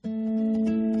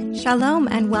Shalom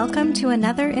and welcome to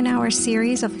another in our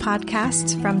series of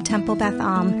podcasts from Temple Beth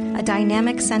Am, a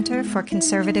dynamic center for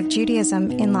conservative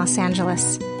Judaism in Los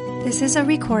Angeles. This is a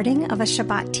recording of a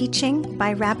Shabbat teaching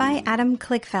by Rabbi Adam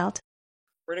Kligfeld.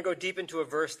 We're going to go deep into a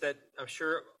verse that I'm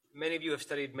sure many of you have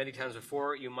studied many times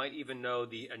before. You might even know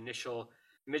the initial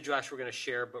midrash we're going to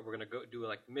share, but we're going to go do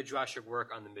like midrashic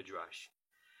work on the midrash.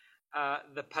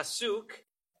 The pasuk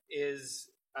is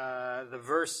the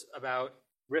verse about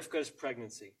Rivka's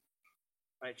pregnancy.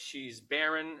 Right, she's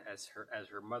barren, as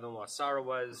her mother-in-law Sarah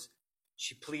was.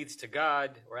 She pleads to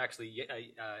God, or actually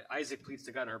Isaac pleads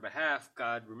to God on her behalf.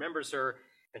 God remembers her,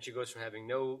 and she goes from having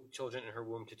no children in her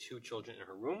womb to 2 children in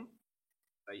her womb.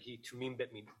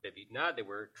 They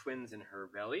were twins in her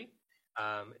belly.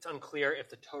 It's unclear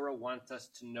if the Torah wants us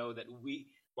to know that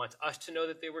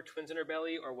they were twins in her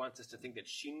belly, or wants us to think that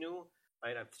she knew.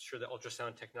 Right, I'm sure the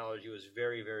ultrasound technology was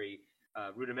very, very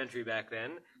rudimentary back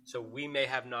then, so we may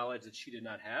have knowledge that she did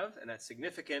not have, and that's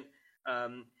significant,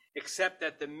 except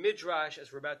that the midrash,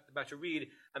 as we're about to read,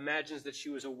 imagines that she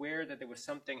was aware that there was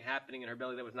something happening in her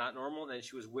belly that was not normal, and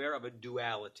she was aware of a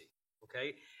duality.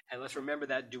 Okay, and let's remember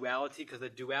that duality, because the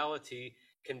duality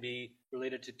can be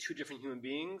related to 2 different human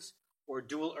beings or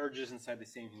dual urges inside the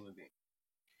same human being.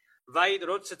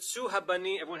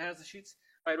 Everyone has the sheets?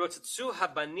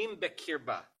 Habanim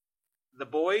bekirba. The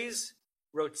boys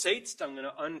rotsates, I'm going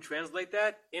to untranslate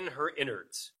that, in her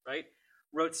innards, right?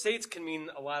 Rotsates can mean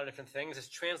a lot of different things. It's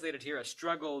translated here as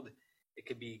struggled. It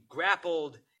could be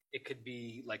grappled. It could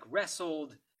be like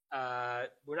wrestled.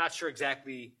 We're not sure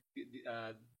exactly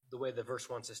the way the verse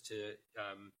wants us to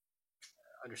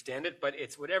understand it, but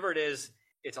it's whatever it is,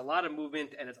 it's a lot of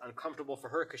movement, and it's uncomfortable for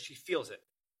her because she feels it.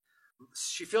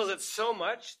 She feels it so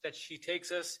much that she takes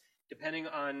us, depending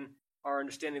on our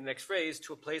understanding of the next phrase,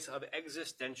 to a place of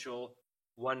existential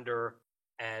wonder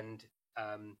and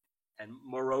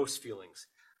morose feelings.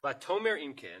 Vatomer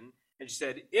imken, and she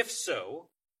said, if so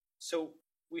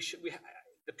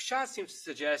the pshat seems to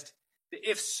suggest that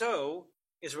if so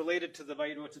is related to the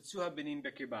vayirotzetsuha benim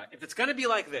bekirba. If it's going to be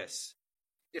like this,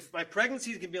 if my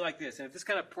pregnancy is going to be like this, and if this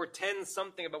kind of portends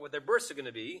something about what their births are going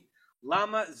to be,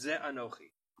 lama ze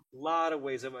anochi. A lot of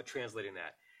ways of translating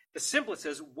that. The simplest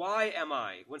says, why am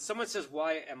I? When someone says,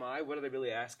 why am I, what are they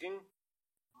really asking?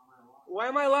 Why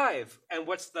am I alive? And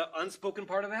what's the unspoken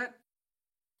part of that?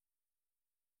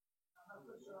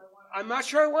 I'm not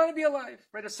sure I want to be alive.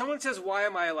 Right? If someone says, why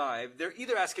am I alive? They're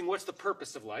either asking, what's the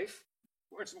purpose of life?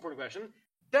 Or it's an important question.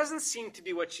 Doesn't seem to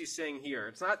be what she's saying here.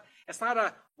 It's not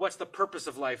a what's the purpose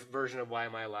of life version of why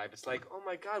am I alive. It's like, oh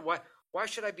my God, why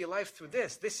should I be alive through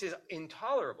this? This is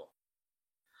intolerable.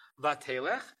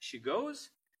 Vatelech, she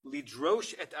goes,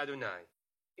 lidrosh et Adonai.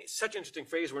 It's such an interesting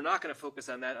phrase. We're not going to focus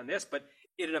on that on this, but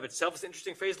in and of itself is an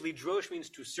interesting phrase. Lidrosh means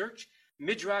to search.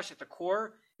 Midrash at the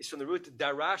core is from the root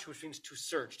darash, which means to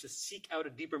search, to seek out a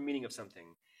deeper meaning of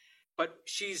something. But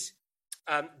she's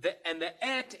the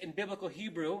et in biblical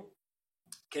Hebrew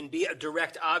can be a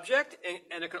direct object,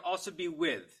 and it can also be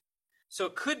with. So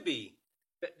it could be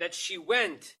that she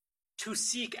went to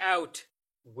seek out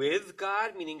with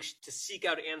God, meaning to seek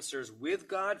out answers with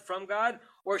God, from God,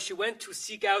 or she went to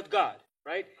seek out God,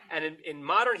 right? And in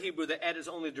modern Hebrew, the et is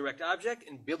only a direct object.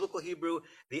 In biblical Hebrew,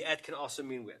 the et can also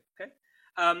mean with, okay?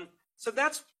 So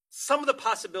that's some of the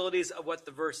possibilities of what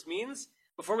the verse means.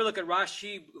 Before we look at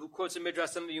Rashi, who quotes a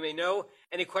midrash, some of you may know,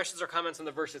 any questions or comments on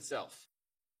the verse itself?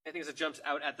 Anything that jumps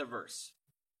out at the verse?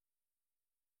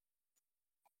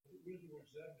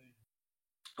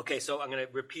 Okay, so I'm going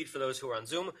to repeat for those who are on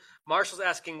Zoom. Marshall's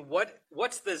asking,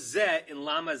 what's the zeh in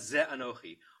lama zeh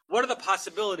anochi? What are the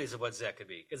possibilities of what zeh could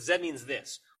be? Because zeh means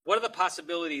this. What are the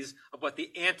possibilities of what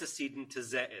the antecedent to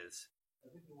zeh is? I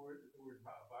think the word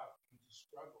ma'avak means to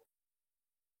struggle.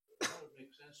 That would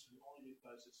make sense to me only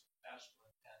because it's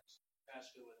masculine tense,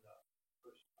 masculine gender.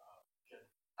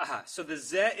 So the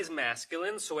zeh is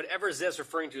masculine, so whatever zeh is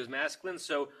referring to is masculine.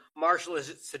 So Marshall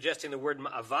is suggesting the word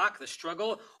ma'avak, the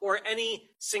struggle, or any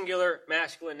singular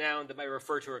masculine noun that might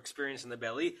refer to her experience in the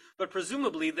belly. But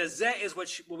presumably the zeh is what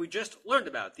we just learned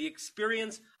about, the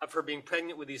experience of her being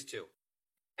pregnant with these 2.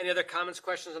 Any other comments,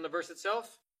 questions on the verse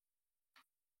itself?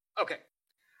 Okay.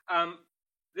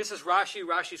 This is Rashi.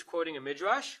 Rashi's quoting a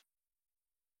midrash.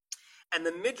 And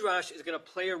the midrash is going to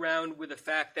play around with the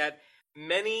fact that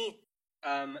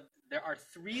there are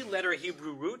 3-letter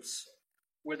Hebrew roots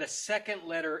where the second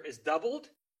letter is doubled,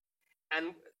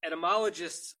 and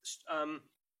etymologists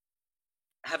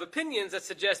have opinions that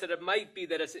suggest that it might be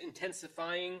that it's an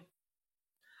intensifying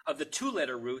of the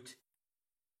 2-letter root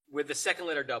with the second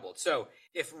letter doubled. So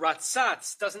if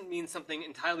ratzatz doesn't mean something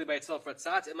entirely by itself,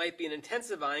 ratzatz, it might be an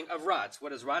intensifying of ratz.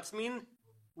 What does ratz mean?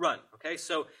 run. Okay,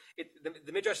 so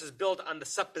the Midrash is built on the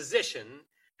supposition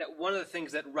that one of the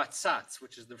things that ratzatz,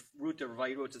 which is the root of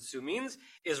vayirotzatsu, means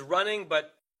is running,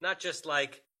 but not just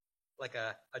like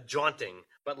a jaunting,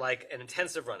 but like an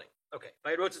intensive running. Okay,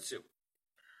 vayirotzatsu.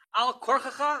 Al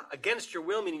korchacha, against your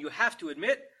will, meaning you have to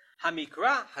admit,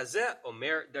 hamikra hazeh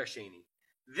omer darsheni.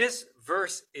 This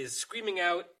verse is screaming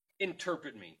out,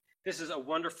 interpret me. This is a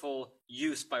wonderful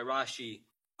use by Rashi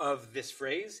of this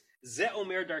phrase. Ze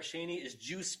omer darsheni is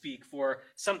Jew speak for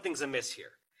something's amiss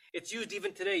here. It's used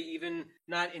even today, even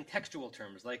not in textual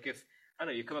terms. Like if, I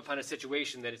don't know, you come upon a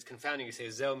situation that is confounding, you say,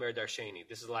 Ze omer darsheni.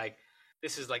 This is like,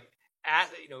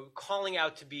 calling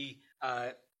out to be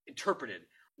interpreted.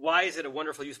 Why is it a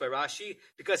wonderful use by Rashi?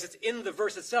 Because it's in the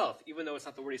verse itself, even though it's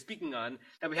not the word he's speaking on,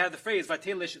 that we have the phrase,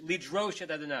 Vatelish lidrosh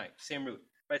et Adonai, same root.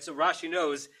 Right? So Rashi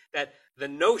knows that the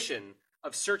notion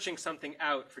of searching something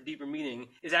out for deeper meaning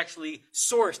is actually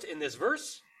sourced in this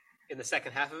verse, in the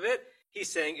second half of it.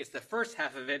 He's saying it's the first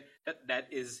half of it that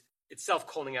is itself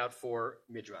calling out for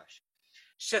Midrash.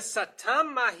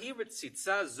 Shesatam mahi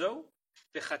ritzitza zo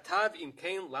v'chatav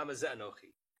imkein lama ze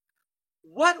anochi.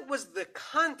 What was the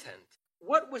content?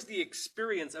 What was the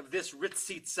experience of this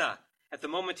ritzitza? At the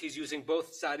moment he's using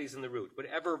both tzadis in the root,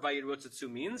 whatever vayirotzatsu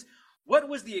means. What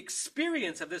was the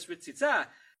experience of this ritzitza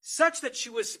such that she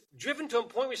was driven to a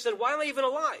point where she said, why am I even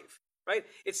alive? Right?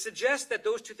 It suggests that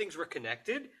those two things were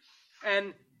connected.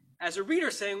 And as a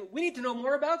reader saying, we need to know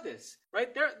more about this.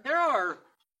 Right? There are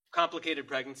complicated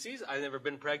pregnancies. I've never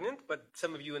been pregnant, but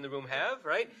some of you in the room have,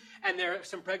 right? And there are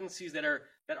some pregnancies that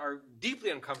are deeply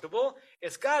uncomfortable.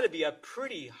 It's got to be a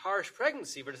pretty harsh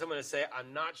pregnancy for someone to say,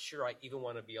 I'm not sure I even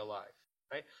want to be alive,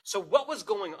 right? So what was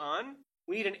going on?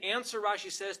 We need an answer,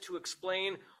 Rashi says, to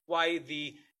explain why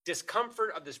the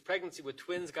discomfort of this pregnancy with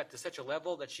twins got to such a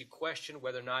level that she questioned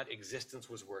whether or not existence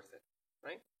was worth it,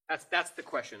 right? That's the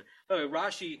question. By the way,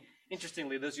 Rashi,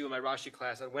 interestingly, those of you in my Rashi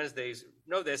class on Wednesdays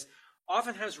know this,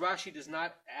 oftentimes Rashi does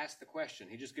not ask the question.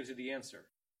 He just gives you the answer.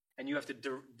 And you have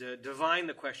to divine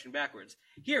the question backwards.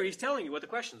 Here, he's telling you what the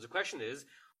question is. The question is,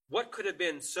 what could have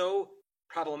been so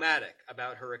problematic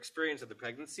about her experience of the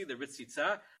pregnancy, the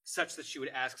ritzitza, such that she would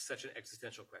ask such an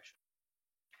existential question?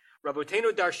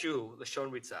 Rabotenu darshu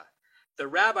l'shon ritzah. The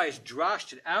rabbis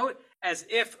drashed it out as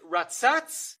if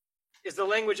ratzatz is the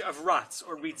language of ratz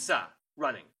or ritzah,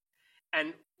 running.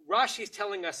 And Rashi is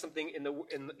telling us something in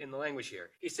the language here.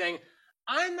 He's saying,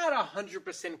 I'm not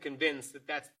 100% convinced that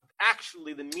that's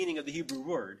actually the meaning of the Hebrew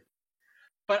word,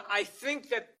 but I think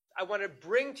that I want to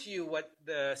bring to you what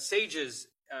the sages,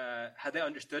 how they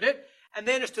understood it, and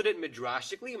they understood it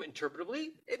midrashically,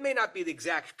 interpretably. It may not be the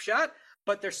exact pshat,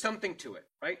 but there's something to it,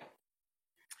 right?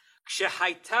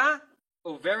 Kshehaita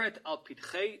overet al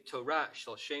pitchei Torah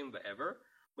shel Shem ve'ever.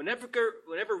 Whenever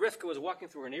Rivka was walking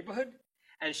through her neighborhood,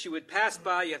 and she would pass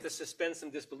by, you have to suspend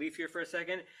some disbelief here for a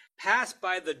second, pass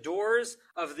by the doors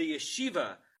of the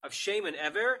yeshiva of Shem and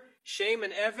Ever. Shem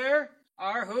and Ever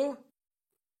are who?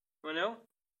 Want to know?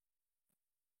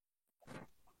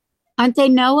 Aren't they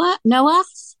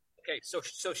Noach's? Okay,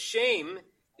 so Shem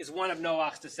is one of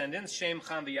Noach's descendants, Shem,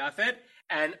 Cham, v'Yafet,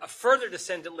 and a further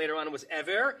descendant later on was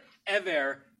Ever.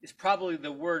 Ever is probably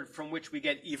the word from which we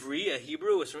get Ivri, a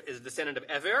Hebrew, is a descendant of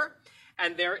Ever,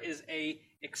 and there is a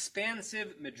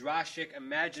expansive, midrashic,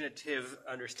 imaginative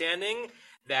understanding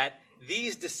that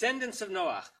these descendants of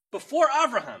Noach, before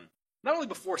Avraham, not only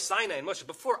before Sinai and Moshe,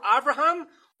 before Avraham,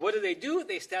 what did?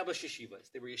 They established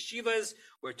yeshivas. They were yeshivas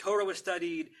where Torah was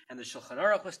studied, and the Shulchan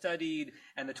Aruch was studied,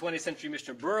 and the 20th century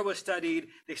Mishnah Berurah was studied.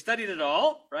 They studied it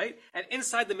all, right? And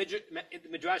inside the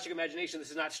midrashic imagination,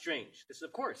 this is not strange. This is,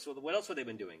 of course, so what else would they have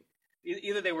been doing?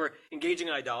 Either they were engaging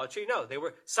in idolatry. No,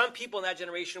 some people in that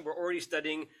generation were already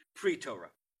studying pre-Torah.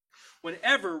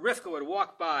 Whenever Rivka would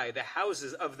walk by the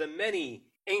houses of the many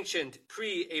ancient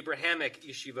pre-Abrahamic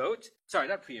yeshivot, sorry,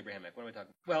 not pre-Abrahamic, what am I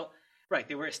talking about? Well, right,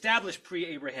 they were established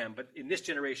pre-Abraham, but in this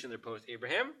generation they're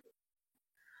post-Abraham.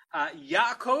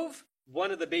 Yaakov,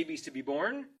 one of the babies to be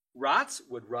born, Ratz,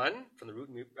 would run from the root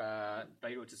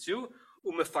Vayirotzatsu,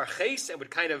 Umefarches, and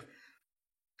would kind of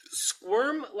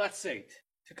squirm, let's say,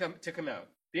 to come out.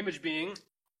 The image being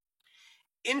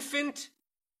infant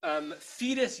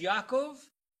fetus Yaakov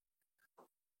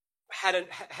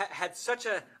had such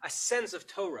a sense of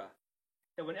Torah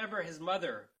that whenever his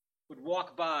mother would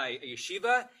walk by a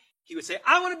yeshiva, he would say,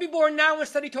 I want to be born now, I want to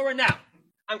study Torah now.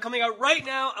 I'm coming out right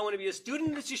now, I want to be a student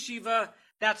in this yeshiva.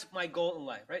 That's my goal in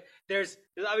life, right? There's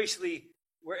obviously,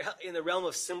 we're in the realm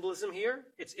of symbolism here.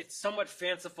 It's somewhat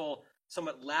fanciful,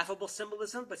 somewhat laughable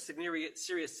symbolism, but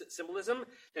serious symbolism,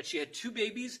 that she had two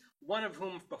babies, one of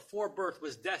whom before birth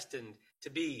was destined to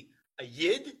be a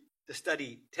yid, to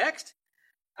study text.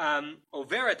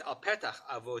 Overet al petach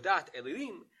avodat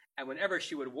elilim, and whenever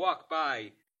she would walk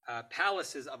by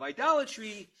palaces of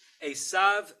idolatry,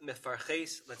 Esav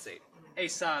mefarches, let's say,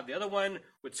 Esav, the other one,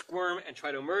 would squirm and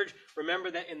try to emerge.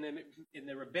 Remember that in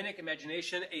the rabbinic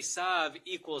imagination, Esav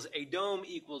equals Edom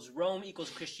equals Rome equals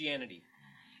Christianity.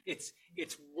 It's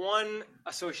one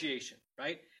association,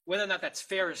 right? Whether or not that's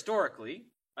fair historically,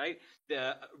 right?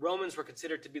 The Romans were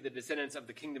considered to be the descendants of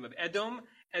the kingdom of Edom.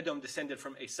 Edom descended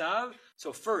from Esav.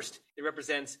 So first, it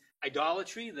represents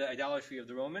idolatry, the idolatry of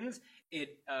the Romans.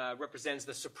 It represents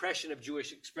the suppression of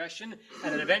Jewish expression,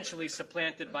 and then eventually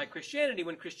supplanted by Christianity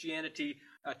when Christianity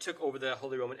took over the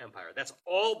Holy Roman Empire. That's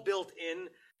all built in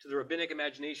to the rabbinic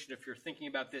imagination if you're thinking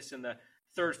about this in the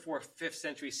 3rd, 4th, 5th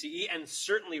century CE, and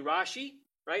certainly Rashi,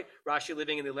 right? Rashi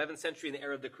living in the 11th century in the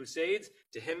era of the Crusades.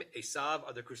 To him, Esav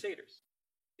are the Crusaders.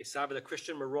 Esav are the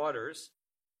Christian marauders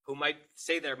who might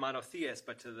say they're monotheists,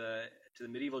 but to the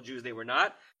medieval Jews they were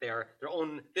not. They are their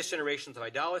own, this generations of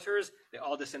idolaters. They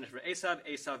all descended from Esav.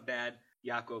 Esav bad,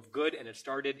 Yaakov good, and it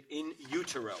started in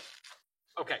utero.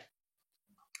 Okay.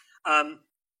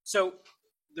 So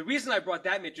the reason I brought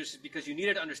that midrash is because you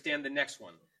needed to understand the next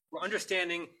one. We're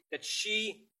understanding that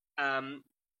she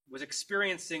was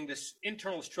experiencing this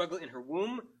internal struggle in her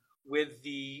womb with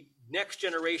the next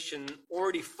generation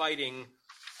already fighting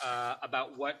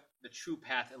about what the true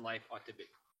path in life ought to be.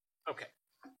 Okay.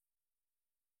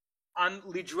 On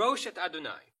Lidrosh et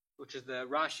Adonai, which is the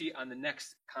Rashi on the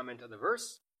next comment of the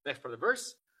verse, next part of the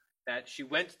verse, that she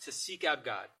went to seek out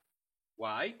God.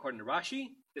 Why? According to Rashi,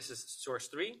 this is source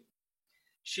 3.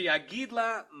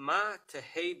 Shiagidla ma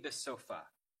tehe besofa.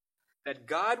 That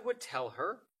God would tell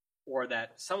her, or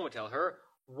that someone would tell her,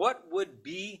 what would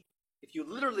be, if you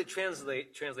literally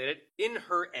translate it, in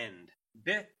her end.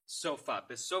 Besofa,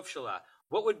 besof shala.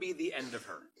 What would be the end of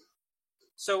her?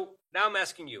 So now I'm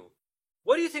asking you,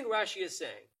 what do you think Rashi is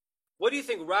saying? What do you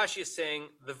think Rashi is saying,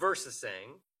 the verse is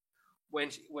saying,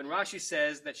 when Rashi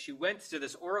says that she went to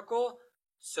this oracle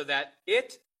so that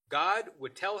God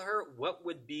would tell her what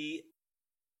would be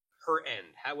her end,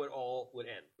 how it all would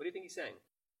end? What do you think he's saying?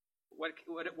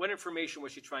 What information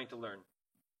was she trying to learn?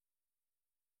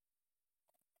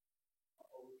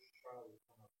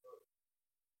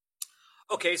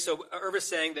 Okay, so Irva's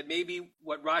saying that maybe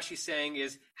what Rashi's saying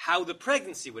is how the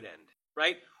pregnancy would end,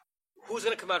 right? Who's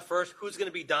going to come out first? Who's going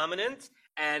to be dominant?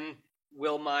 And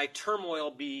will my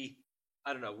turmoil be,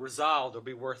 resolved or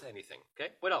be worth anything?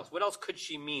 Okay, what else? What else could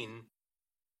she mean,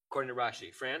 according to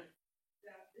Rashi? Fran?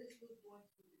 This was going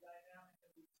to be the dynamic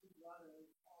of the two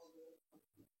brothers.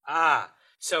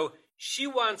 So she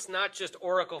wants not just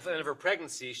oracle for the end of her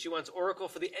pregnancy, she wants oracle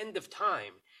for the end of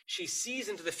time. She sees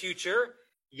into the future,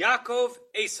 Yaakov,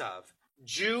 Esav,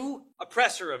 Jew,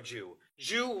 oppressor of Jew,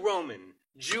 Jew, Roman,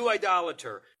 Jew,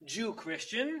 idolater, Jew,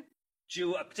 Christian,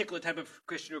 Jew, a particular type of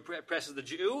Christian who oppresses the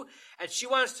Jew, and she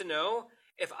wants to know,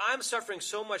 if I'm suffering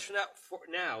so much for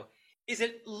now, is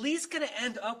it at least going to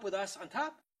end up with us on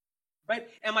top? Right?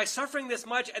 Am I suffering this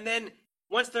much, and then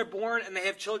once they're born and they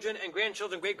have children and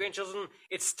grandchildren, great-grandchildren,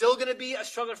 it's still going to be a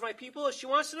struggle for my people? She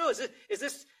wants to know, is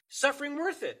this suffering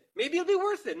worth it? Maybe it'll be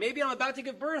worth it. Maybe I'm about to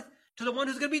give birth to the one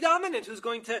who's going to be dominant, who's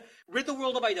going to rid the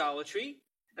world of idolatry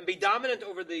and be dominant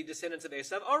over the descendants of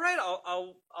Esav. All right,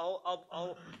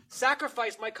 I'll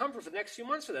sacrifice my comfort for the next few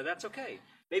months for that. That's okay.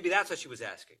 Maybe that's what she was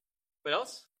asking. What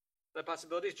else? Other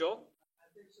possibilities, Joel?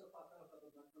 I think so.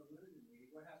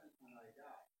 What happens when I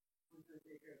die? Who's going to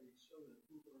take care of these children?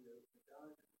 Who's going to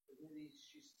die? But then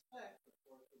she suspects, of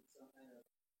course, with some kind of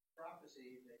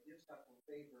prophecy that Yitzchak will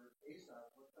favor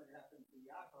Esau. What's going to happen to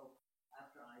Yaakov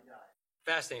after I die?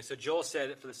 Fascinating. So Joel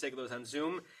said, for the sake of those on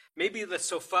Zoom, maybe the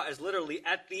sofa is literally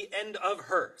at the end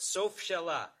of her. Sof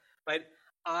shelah. Right?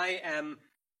 I am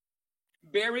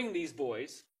bearing these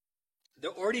boys.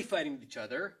 They're already fighting each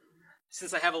other.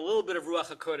 Since I have a little bit of Ruach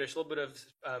HaKodesh, a little bit of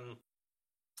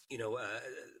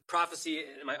prophecy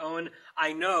in my own,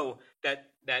 I know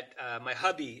that my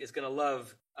hubby is going to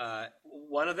love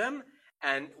one of them.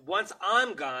 And once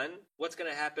I'm gone, what's going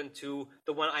to happen to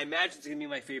the one I imagine is going to be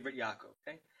my favorite, Yaakov?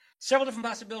 Okay? Several different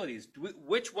possibilities.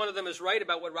 Which one of them is right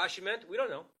about what Rashi meant? We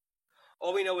don't know.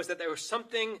 All we know is that there was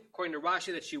something, according to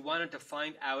Rashi, that she wanted to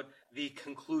find out the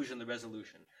conclusion, the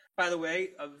resolution. By the way,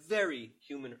 a very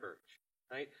human urge.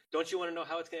 Right? Don't you want to know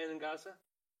how it's going to end in Gaza?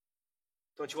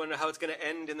 Don't you want to know how it's going to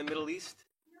end in the Middle East?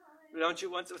 Don't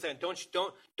you want to?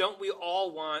 Don't we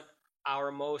all want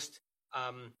our most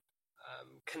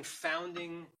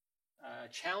confounding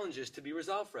challenges to be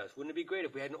resolved for us? Wouldn't it be great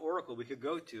if we had an oracle we could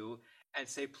go to and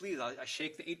say, "Please, I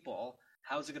shake the 8 ball.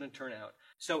 How's it going to turn out?"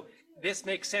 So this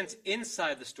makes sense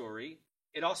inside the story.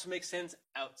 It also makes sense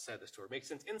outside the story. It makes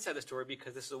sense inside the story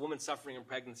because this is a woman suffering in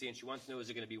pregnancy and she wants to know, is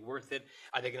it going to be worth it?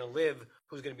 Are they going to live?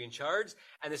 Who's going to be in charge?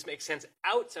 And this makes sense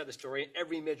outside the story.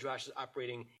 Every midrash is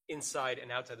operating inside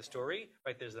and outside the story.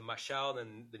 Right? There's the mashal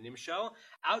and the nimshal.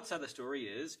 Outside the story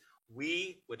is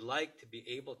we would like to be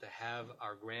able to have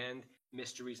our grand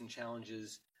mysteries and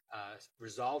challenges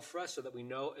resolved for us so that we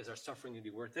know, is our suffering going to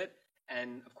be worth it?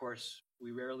 And of course,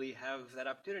 we rarely have that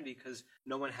opportunity because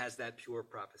no one has that pure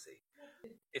prophecy.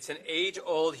 It's an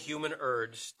age-old human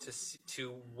urge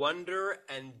to wonder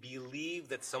and believe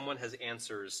that someone has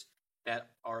answers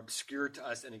that are obscure to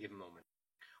us in a given moment.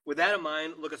 With that in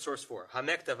mind, look at source 4.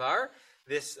 Hamek Davar.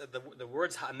 The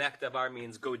words Hamek Davar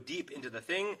means go deep into the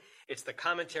thing. It's the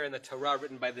commentary on the Torah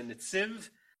written by the Netziv.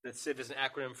 Netziv is an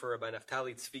acronym for Rabbi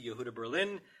Naftali Tzvi Yehuda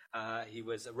Berlin. He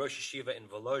was a Rosh Yeshiva in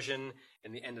Volozhin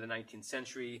in the end of the 19th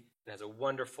century. It has a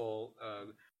wonderful,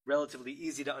 relatively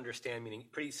easy to understand, meaning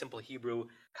pretty simple Hebrew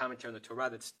commentary on the Torah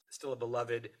that's still a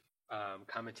beloved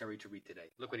commentary to read today.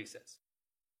 Look what he says.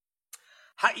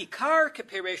 Ha'ikar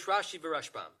keperesh Rashi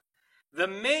v'Rashbam. The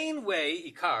main way,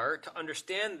 Ikar, to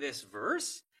understand this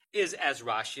verse is as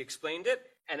Rashi explained it,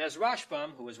 and as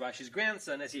Rashbam, who was Rashi's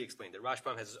grandson, as he explained it.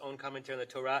 Rashbam has his own commentary on the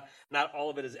Torah. Not all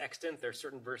of it is extant. There are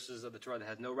certain verses of the Torah that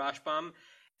has no Rashbam.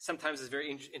 Sometimes it's very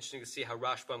interesting to see how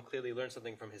Rashbam clearly learned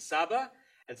something from his Saba,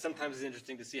 and sometimes it's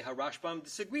interesting to see how Rashbam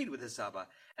disagreed with his Saba.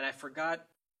 And I forgot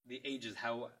the ages.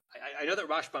 I know that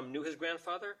Rashbam knew his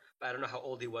grandfather, but I don't know how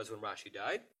old he was when Rashi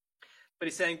died. But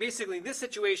he's saying, basically, in this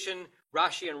situation,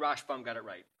 Rashi and Rashbam got it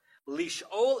right.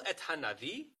 Lish'ol et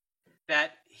hanavi,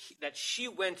 that she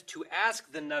went to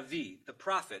ask the Navi, the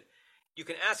prophet. You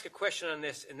can ask a question on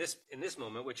this in this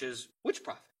moment, which is, which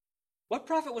prophet? What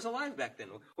prophet was alive back then?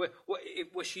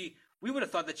 Was she? We would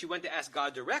have thought that she went to ask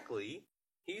God directly.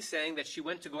 He's saying that she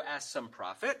went to go ask some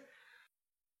prophet.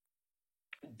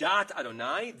 Dat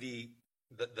Adonai,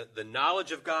 the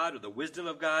knowledge of God or the wisdom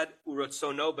of God,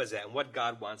 urotzono bazeh, and what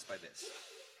God wants by this.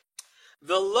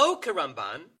 The lo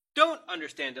Ramban, don't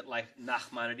understand it like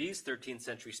Nachmanides, 13th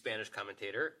century Spanish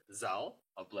commentator, Zal,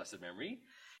 of blessed memory,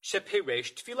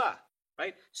 sheperesh tefillah,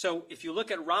 right? So if you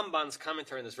look at Ramban's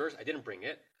commentary on this verse, I didn't bring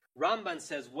it, Ramban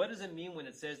says, what does it mean when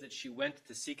it says that she went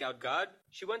to seek out God?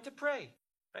 She went to pray,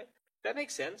 right? That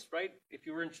makes sense, right? If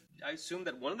you were, I assume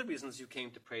that one of the reasons you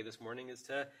came to pray this morning is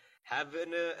to have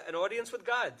an audience with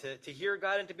God, to hear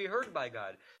God and to be heard by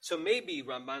God. So maybe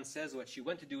Ramban says what she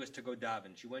went to do is to go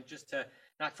daven. She went just to,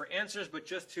 not for answers, but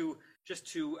just to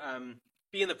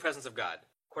be in the presence of God.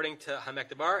 According to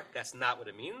Hamek Davar, that's not what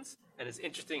it means, and it's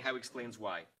interesting how he explains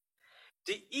why.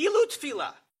 De ilu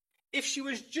tefillah, if she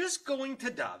was just going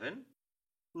to daven,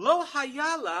 lo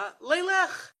hayala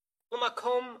leilech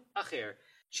l'makom acher.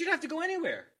 She didn't have to go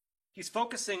anywhere. He's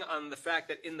focusing on the fact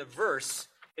that in the verse,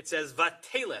 it says,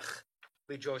 Vatelech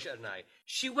lijosh Adonai.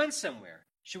 She went somewhere.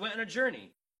 She went on a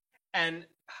journey. And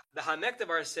the Hamek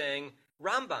Davar is saying,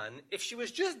 Ramban, if she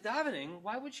was just davening,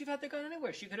 why would she have had to go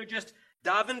anywhere? She could have just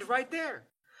davened right there.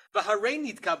 V'harei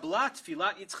nitkabla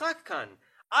tfilat Yitzchak kan.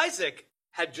 Isaac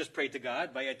had just prayed to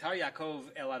God, Vayatar Yaakov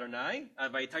el Adonai,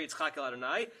 Vayatar Yitzchak el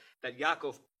Adonai, that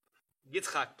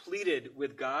Yitzchak pleaded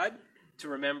with God to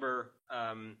remember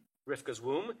Rivka's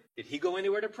womb. Did he go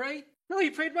anywhere to pray? No, he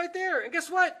prayed right there. And guess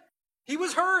what? He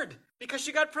was heard because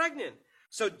she got pregnant.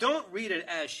 So don't read it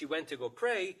as she went to go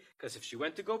pray, because if she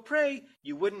went to go pray,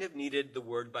 you wouldn't have needed the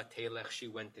word batelech, she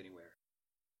went anywhere.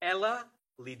 Ella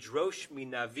lidrosh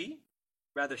minavi,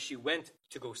 rather she went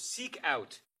to go seek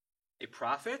out a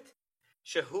prophet,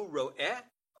 shehu ro'eh, a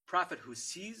prophet who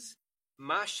sees,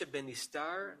 ma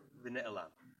shebenistar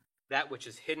v'ne'elam, that which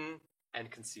is hidden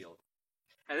and concealed.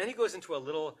 And then he goes into a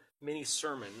little mini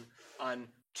sermon on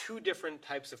two different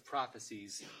types of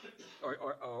prophecies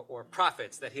or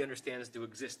prophets that he understands to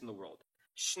exist in the world.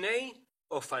 Shnei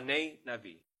ofanei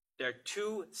navi. There are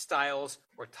two styles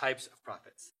or types of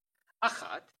prophets.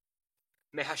 Achat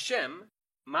mehashem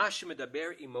ma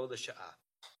shemedaber imo l'sha'ah.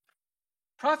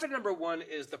 Prophet number one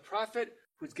is the prophet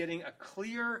who's getting a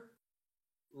clear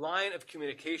line of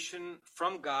communication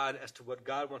from God as to what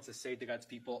God wants to say to God's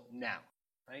people now.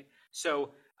 Right?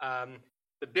 So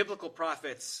the biblical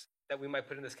prophets that we might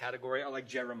put in this category are like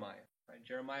Jeremiah. Right?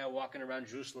 Jeremiah walking around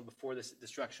Jerusalem before the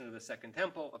destruction of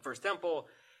the first temple,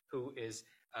 who is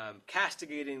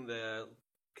castigating the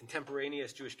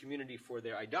contemporaneous Jewish community for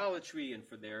their idolatry and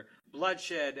for their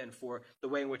bloodshed and for the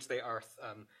way in which they are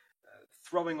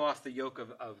throwing off the yoke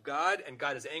of God, and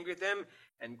God is angry at them.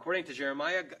 And according to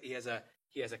Jeremiah, he has a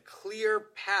clear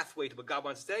pathway to what God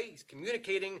wants to say. He's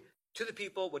communicating to the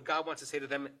people what God wants to say to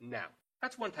them now.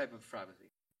 That's one type of prophecy.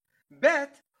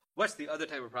 Bet, what's the other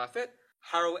type of prophet?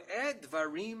 Haroeh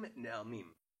dvarim ne'almim.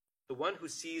 the one who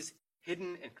sees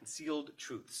hidden and concealed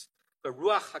truths, the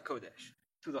Ruach HaKodesh,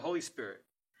 through the Holy Spirit.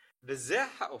 V'zeh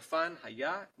ha'ofan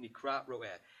haya nikra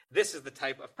ro'eh. This is the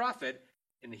type of prophet.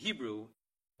 In the Hebrew,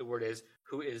 the word is,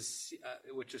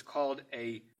 which is called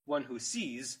a one who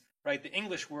sees, right? The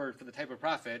English word for the type of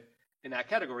prophet in that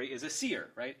category is a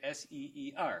seer, right?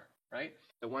 S-E-E-R, right?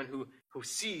 The one who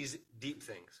sees deep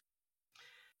things.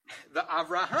 The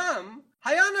Avraham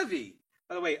Hayanavi.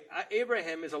 By the way,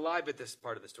 Abraham is alive at this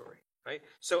part of the story, right?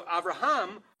 So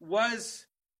Avraham was,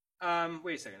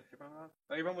 wait a second.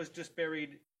 Abraham was just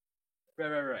buried.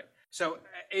 Right. So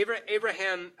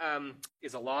Abraham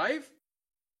is alive.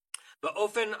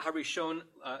 Ba'ofen harishon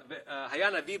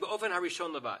Hayanavi ba'ofen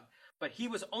harishon levad. But he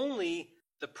was only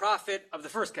the prophet of the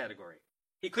first category.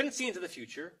 He couldn't see into the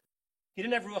future. He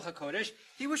didn't have Ruach HaKodesh.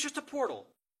 He was just a portal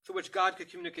through which God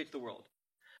could communicate to the world.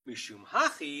 Mishum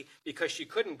hachi, because she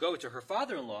couldn't go to her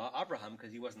father-in-law, Abraham,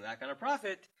 because he wasn't that kind of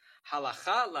prophet.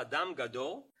 Halacha ladam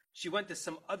gadol. She went to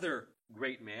some other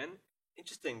great man.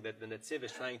 Interesting that the Netziv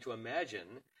is trying to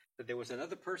imagine that there was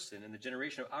another person in the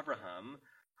generation of Abraham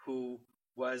who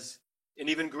was an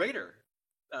even greater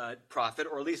prophet,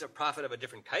 or at least a prophet of a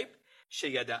different type.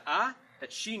 Sheyada'a,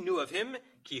 that she knew of him,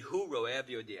 kihu roeh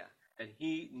v'yodia, that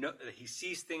he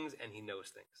sees things and he knows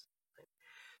things. Right?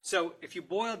 So if you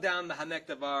boil down the Hamek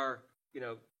Davar,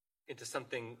 into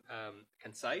something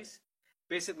concise,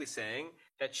 basically saying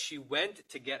that she went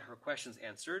to get her questions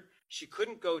answered. She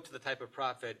couldn't go to the type of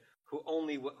prophet who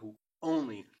only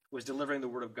was delivering the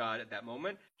word of God at that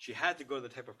moment. She had to go to the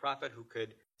type of prophet who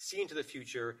could see into the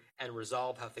future and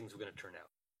resolve how things were going to turn out.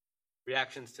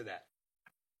 Reactions to that?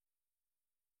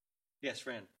 Yes,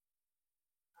 Fran.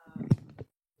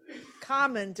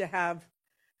 Common to have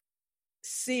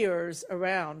seers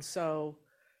around, so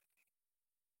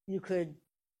you could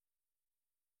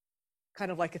kind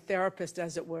of like a therapist,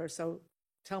 as it were. So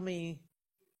tell me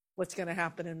what's going to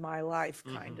happen in my life,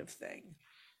 kind of thing.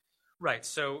 Right.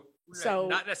 So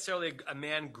not necessarily a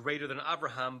man greater than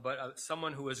Abraham, but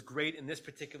someone who is great in this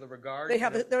particular regard.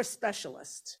 They're a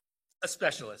specialist. A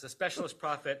specialist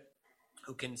prophet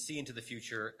who can see into the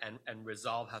future and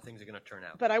resolve how things are going to turn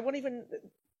out. But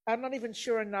I'm not even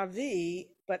sure a Navi,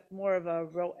 but more of a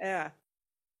Ro'eh,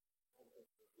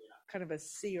 kind of a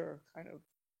seer, kind of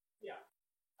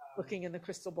looking in the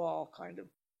crystal ball, kind of.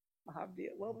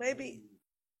 Well, maybe.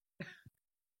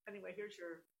 Anyway, here's your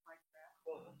mic back.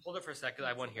 Well, hold it for a second. I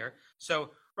have one here.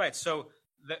 So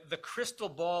the crystal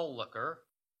ball looker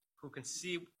who can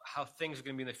see how things are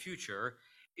going to be in the future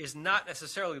is not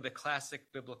necessarily the classic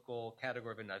biblical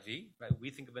category of a Navi, right? We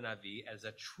think of a Navi as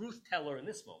a truth teller in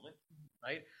this moment,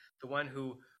 right? The one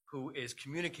who is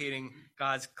communicating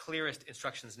God's clearest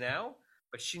instructions now,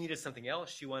 but she needed something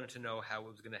else. She wanted to know how it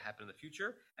was going to happen in the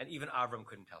future, and even Avram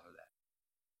couldn't tell her that.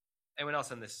 Anyone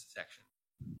else in this section?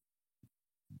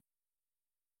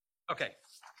 Okay.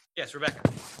 Yes, Rebecca.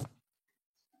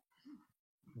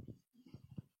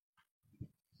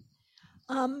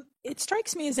 It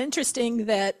strikes me as interesting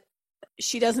that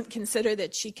she doesn't consider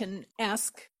that she can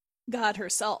ask God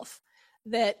herself,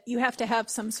 that you have to have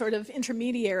some sort of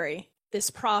intermediary,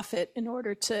 this prophet, in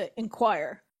order to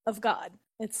inquire of God.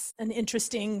 It's an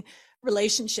interesting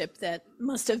relationship that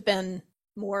must have been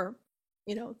more,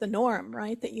 the norm,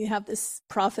 right? That you have this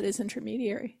prophet as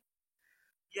intermediary.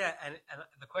 Yeah, and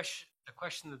the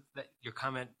question that your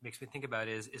comment makes me think about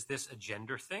is this a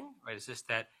gender thing, right? Is this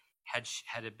that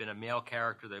had it been a male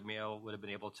character, the male would have been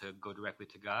able to go directly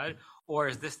to God? Or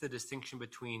is this the distinction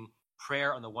between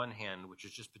prayer on the one hand, which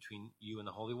is just between you and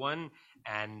the Holy One,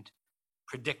 and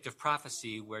predictive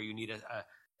prophecy, where you need a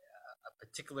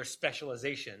particular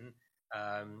specialization,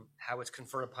 how it's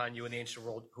conferred upon you in the ancient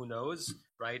world, who knows,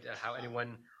 right? How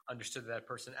anyone understood that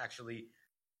person actually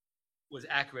was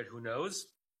accurate, who knows?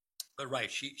 But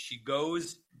right, she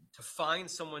goes to find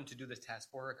someone to do this task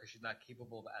for her because she's not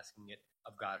capable of asking it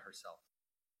of God herself.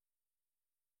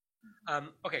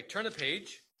 Okay, turn the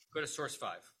page, go to source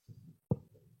 5.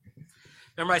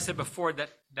 Remember I said before that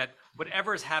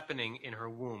whatever is happening in her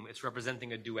womb, it's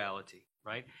representing a duality,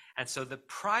 right? And so the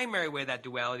primary way that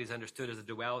duality is understood is a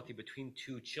duality between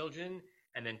two children,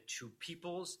 and then two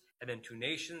peoples, and then two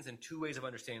nations, and two ways of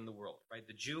understanding the world, right?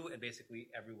 The Jew and basically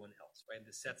everyone else, right?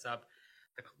 This sets up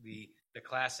the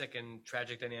classic and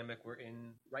tragic dynamic we're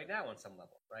in right now on some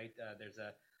level, right?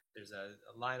 There's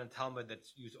a line in Talmud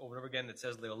that's used over and over again that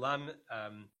says, Leolam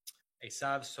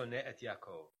Esav soneh et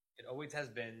Yaakov. It always has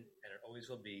been, and it always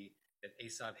will be, that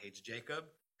Esav hates Jacob.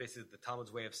 Basically, the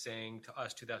Talmud's way of saying to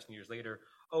us 2,000 years later,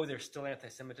 oh, there's still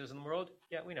anti-Semitism in the world?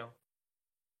 Yeah, we know.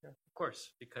 Yeah, of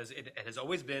course, because it has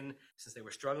always been, since they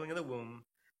were struggling in the womb,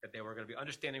 that they were going to be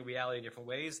understanding reality in different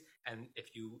ways, and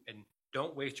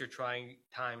don't waste your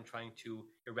time trying to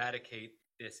eradicate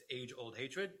this age-old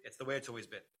hatred. It's the way it's always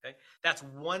been. Okay, that's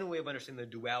one way of understanding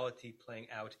the duality playing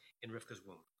out in Rivka's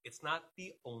womb. It's not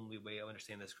the only way of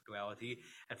understanding this duality,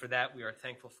 and for that we are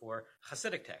thankful for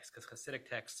Hasidic texts, because Hasidic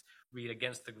texts read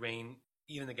against the grain,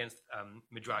 even against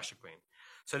midrashic grain.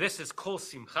 So this is Kol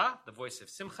Simcha, the voice of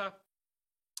Simcha.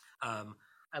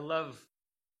 I love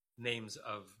names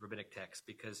of rabbinic texts,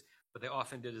 because what they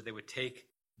often did is they would take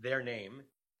their name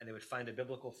and they would find a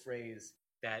biblical phrase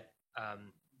that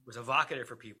was evocative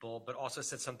for people, but also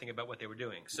said something about what they were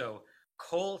doing. So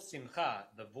Kol Simcha,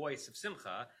 the voice of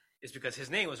Simcha, is because his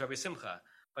name was Rabbi Simcha.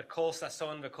 But Kol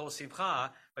Sason v'Kol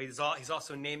Simcha, but he's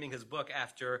also naming his book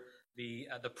after the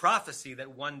prophecy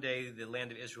that one day the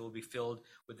land of Israel will be filled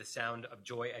with the sound of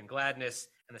joy and gladness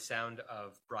and the sound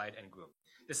of bride and groom.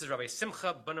 This is Rabbi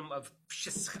Simcha Bunim of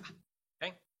Pshischa.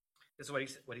 Okay, this is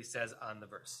what he says on the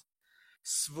verse.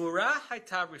 Svura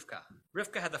hayta Rivka.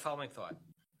 Rivka had the following thought: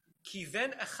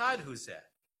 Kiven echad huzeh.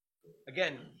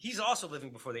 Again, he's also living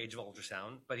before the age of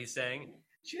ultrasound, but he's saying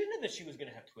she didn't know that she was going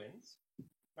to have twins,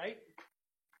 right?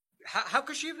 How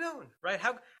could she have known, right?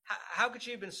 How could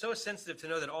she have been so sensitive to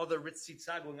know that all the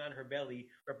ritzitza going on her belly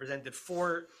represented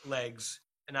 4 legs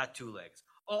and not 2 legs?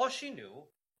 All she knew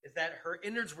is that her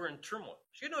innards were in turmoil.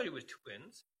 She didn't know it was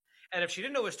twins. And if she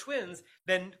didn't know it was twins,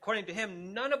 then according to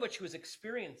him, none of what she was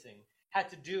experiencing had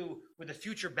to do with the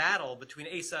future battle between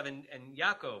Esav and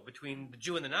Yaakov, between the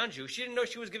Jew and the non-Jew. She didn't know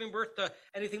she was giving birth to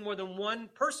anything more than one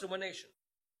person, one nation.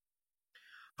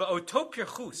 Va'oto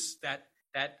pirchus, that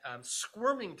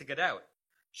squirming to get out,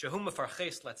 shehum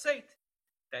mefarches latzeit,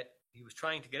 that he was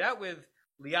trying to get out with,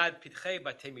 liad pitchei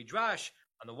batei midrash,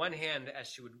 on the one hand, as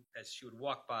she would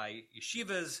walk by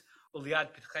yeshivas, uliad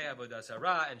pitchei avodah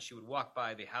zarah, and she would walk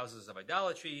by the houses of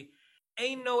idolatry.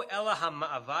 Eino ela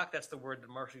hama'avak, that's the word that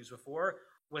Marshall used before,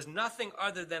 was nothing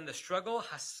other than the struggle,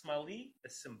 hasmali, the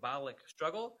symbolic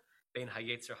struggle, bein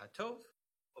hayetzer hatov,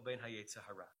 or bein hayetzer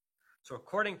hara. So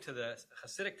according to the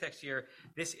Hasidic text here,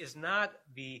 this is not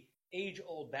the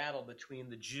age-old battle between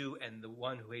the Jew and the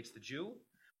one who hates the Jew,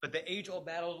 but the age-old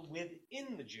battle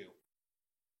within the Jew,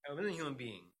 within the human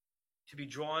being, to be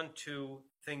drawn to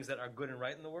things that are good and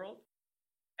right in the world,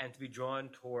 and to be drawn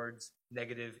towards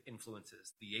negative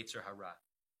influences, the Yetzer Hara.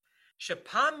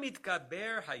 Shepam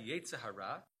mitgaber ha-Yetzer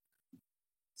Hara.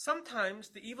 Sometimes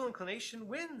the evil inclination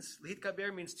wins.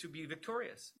 Lihitgaber means to be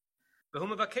victorious.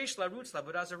 V'hu mevakesh larutz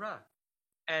la'avodah zarah.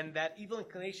 And that evil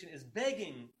inclination is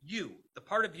begging you, the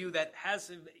part of you that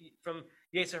has from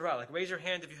Yetzer Hara. Like, raise your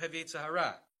hand if you have Yetzer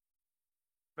Hara.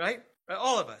 Right?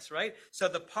 All of us, right? So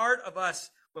the part of us,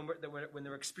 when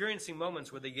we're experiencing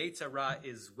moments where the Yetzer Hara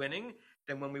is winning,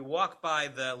 then when we walk by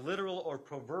the literal or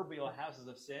proverbial houses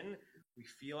of sin, we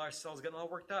feel ourselves getting all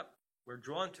worked up. We're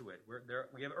drawn to it.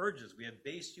 We have urges. We have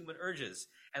base human urges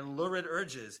and lurid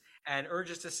urges and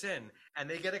urges to sin, and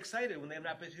they get excited when they have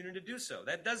an opportunity to do so.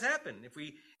 That does happen. If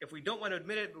we don't want to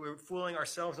admit it, we're fooling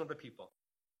ourselves and other people.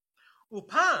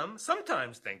 Upam,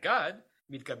 sometimes, thank God,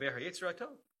 mitgaber hayetzer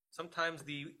hatov. Sometimes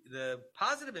the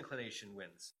positive inclination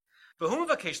wins. V'hu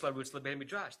mevakesh larutz lebein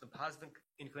midrash. The positive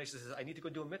inclination says, I need to go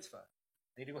do a mitzvah.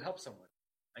 I need to go help someone.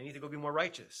 I need to go be more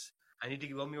righteous. I need to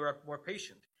go be more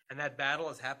patient. And that battle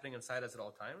is happening inside us at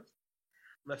all times.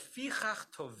 Lefichach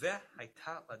toveh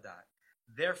hayta ladat.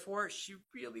 Therefore, she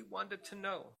really wanted to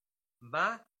know,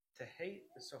 ma tehei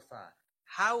v'sofa.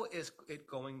 How is it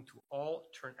going to all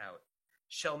turn out?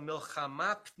 Shel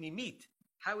milchama pnimit.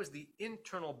 How is the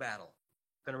internal battle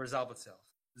going to resolve itself?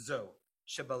 Zo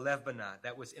shebalev bana.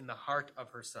 That was in the heart of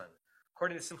her son.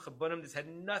 According to Simcha Bunim, this had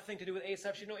nothing to do with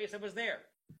Esav. She knew Esav was there.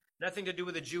 Nothing to do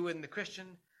with the Jew and the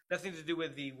Christian. Nothing to do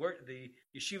with the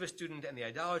yeshiva student and the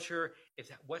idolater.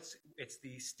 It's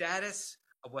the status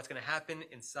of what's going to happen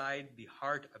inside the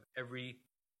heart of every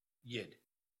yid.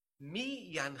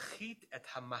 Mi yanchit et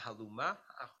hamahaluma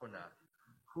ha'achona.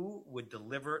 Who would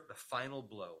deliver the final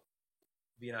blow?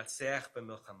 V'yanatzech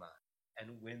b'milchama,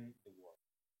 and win the war.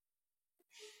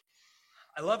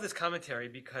 I love this commentary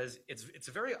because it's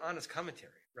a very honest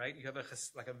commentary, right? You have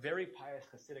a very pious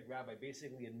Hasidic rabbi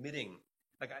basically admitting,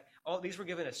 all these were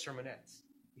given as sermonettes.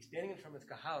 He's standing in front of his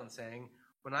kahal and saying,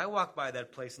 when I walk by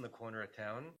that place in the corner of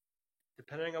town,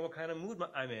 depending on what kind of mood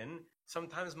I'm in,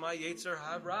 sometimes my Yetzer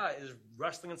Hara is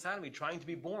wrestling inside of me, trying to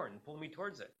be born, pulling me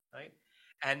towards it, right?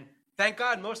 And thank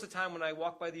God, most of the time when I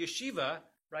walk by the yeshiva,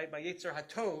 right, my Yetzer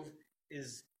Hatov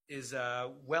is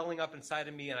welling up inside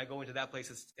of me, and I go into that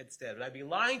place instead. But I'd be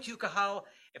lying to you, kahal,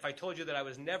 if I told you that I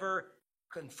was never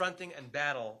confronting and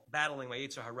battling my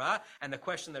Yetzer Hara. And the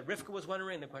question that Rivka was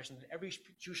wondering, the question that every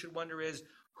Jew should wonder is,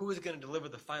 who is going to deliver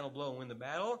the final blow and win the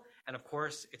battle? And of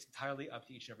course, it's entirely up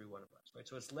to each and every one of us, right?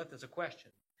 So it's left as a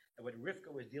question. And what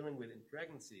Rivka was dealing with in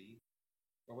pregnancy,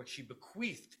 or what she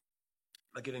bequeathed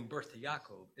by giving birth to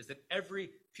Yaakov, is that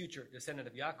every future descendant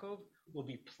of Yaakov will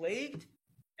be plagued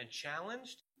and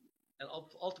challenged and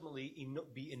ultimately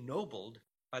be ennobled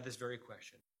by this very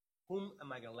question. Whom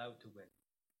am I allowed to win?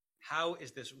 How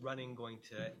is this running going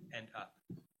to end up?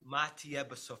 Ma tiyeh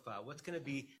b'sofa. What's going to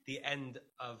be the end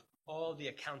of all the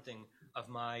accounting of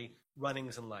my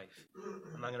runnings in life?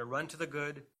 Am I going to run to the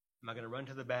good? Am I going to run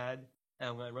to the bad? And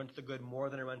I'm going to run to the good more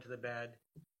than I run to the bad?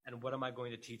 And what am I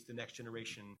going to teach the next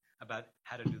generation about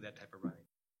how to do that type of running?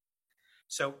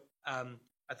 So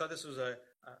I thought this was a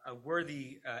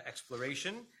worthy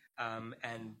exploration.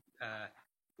 And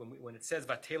when it says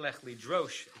Vatelech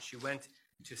lidrosh, and she went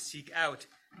to seek out,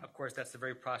 of course, that's the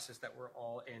very process that we're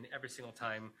all in every single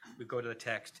time we go to the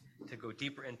text, to go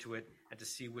deeper into it and to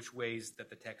see which ways that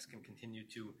the text can continue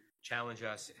to challenge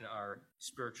us in our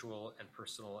spiritual and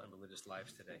personal and religious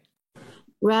lives today.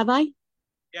 Rabbi?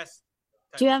 Yes?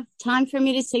 Do you have time for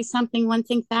me to say one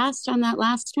thing fast on that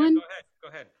last one? Go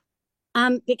ahead.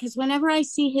 Because whenever I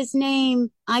see his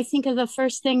name, I think of the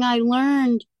first thing I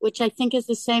learned, which I think is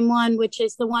the same one, which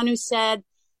is the one who said,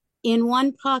 in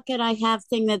one pocket, I have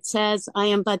thing that says, I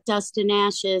am but dust and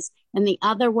ashes. And the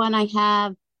other one, I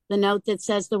have the note that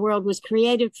says, the world was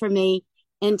created for me.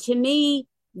 And to me,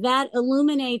 that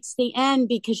illuminates the end,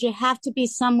 because you have to be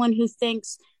someone who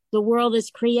thinks the world is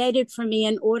created for me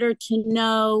in order to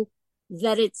know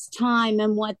that it's time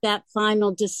and what that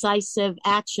final decisive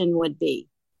action would be.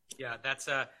 Yeah, that's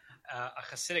a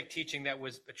Hasidic teaching that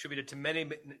was attributed to many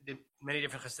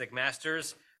different Hasidic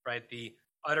masters, right? The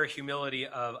utter humility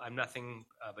of I'm nothing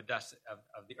but dust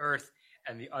of the earth,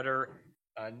 and the utter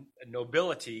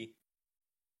nobility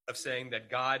of saying that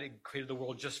God created the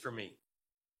world just for me.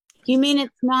 You mean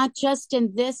it's not just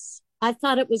in this? I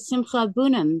thought it was Simcha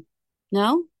Bunim.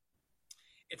 No?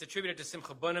 It's attributed to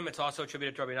Simcha Bunim. It's also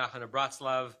attributed to Rabbi Nachman of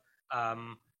Bratslav.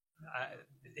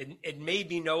 It may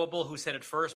be knowable who said it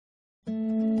first.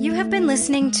 You have been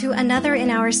listening to another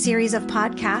in our series of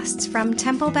podcasts from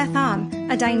Temple Beth Am,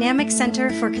 a dynamic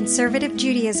center for conservative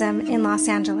Judaism in Los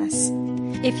Angeles.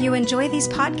 If you enjoy these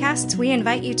podcasts, we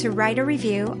invite you to write a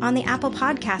review on the Apple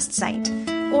Podcast site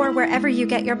or wherever you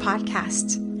get your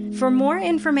podcasts. For more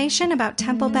information about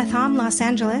Temple Beth Am Los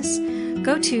Angeles,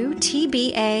 go to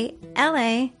tbala.org.